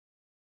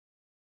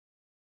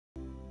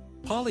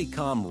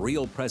Polycom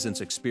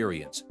RealPresence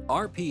Experience,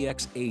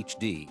 RPX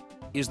HD,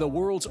 is the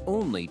world's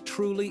only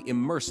truly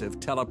immersive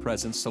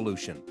telepresence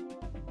solution.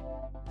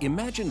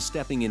 Imagine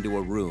stepping into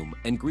a room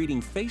and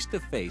greeting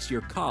face-to-face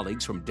your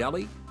colleagues from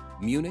Delhi,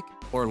 Munich,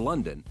 or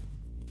London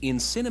in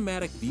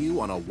cinematic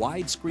view on a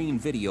widescreen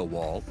video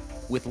wall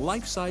with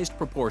life-sized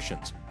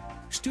proportions,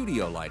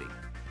 studio lighting,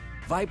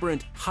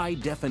 vibrant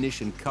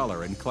high-definition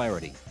color and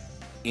clarity,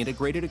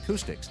 integrated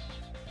acoustics,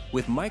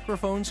 with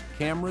microphones,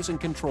 cameras, and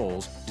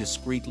controls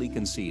discreetly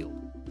concealed.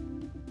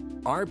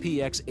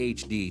 RPX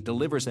HD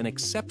delivers an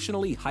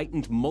exceptionally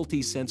heightened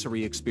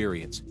multi-sensory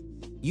experience.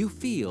 You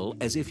feel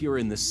as if you're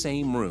in the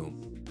same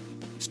room.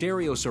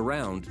 Stereo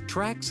surround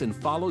tracks and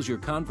follows your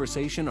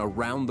conversation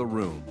around the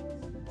room.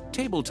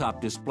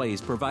 Tabletop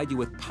displays provide you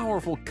with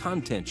powerful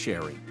content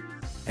sharing,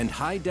 and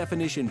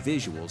high-definition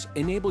visuals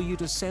enable you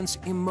to sense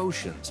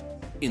emotions,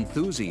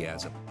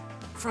 enthusiasm,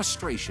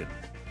 frustration,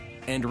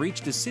 and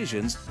reach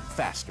decisions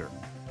faster.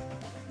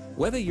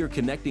 Whether you're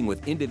connecting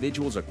with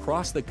individuals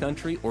across the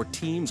country or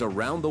teams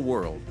around the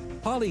world,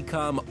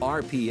 Polycom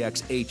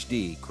RPX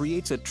HD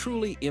creates a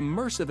truly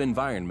immersive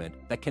environment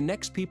that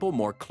connects people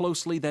more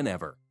closely than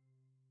ever.